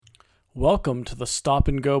Welcome to the Stop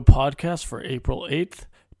and Go podcast for April 8th,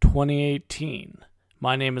 2018.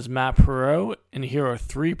 My name is Matt Perot, and here are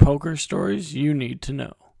 3 poker stories you need to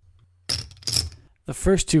know. The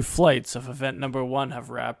first 2 flights of event number 1 have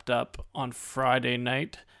wrapped up on Friday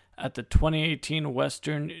night at the 2018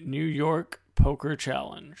 Western New York Poker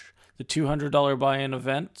Challenge. The $200 buy-in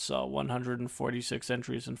event saw 146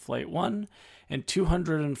 entries in Flight 1 and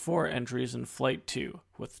 204 entries in Flight 2,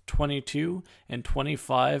 with 22 and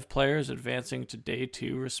 25 players advancing to Day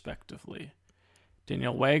 2 respectively.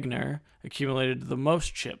 Daniel Wagner accumulated the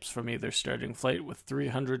most chips from either starting flight with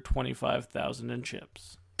 325,000 in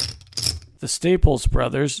chips. The Staples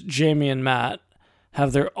brothers, Jamie and Matt,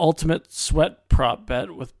 have their ultimate sweat prop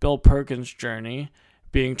bet with Bill Perkins' journey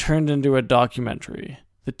being turned into a documentary.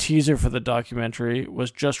 The teaser for the documentary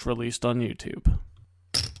was just released on YouTube.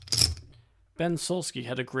 Ben Solsky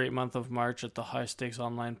had a great month of March at the high-stakes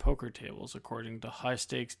online poker tables, according to High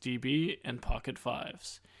Stakes DB and Pocket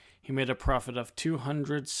Fives. He made a profit of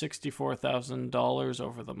 $264,000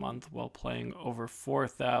 over the month while playing over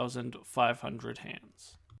 4,500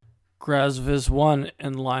 hands. Grazviz1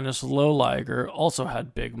 and Linus Lowliger also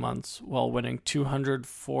had big months while winning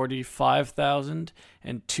 $245,000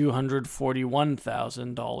 and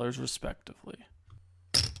 $241,000 respectively.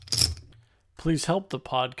 Please help the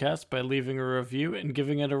podcast by leaving a review and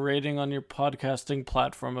giving it a rating on your podcasting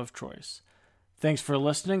platform of choice. Thanks for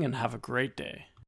listening and have a great day.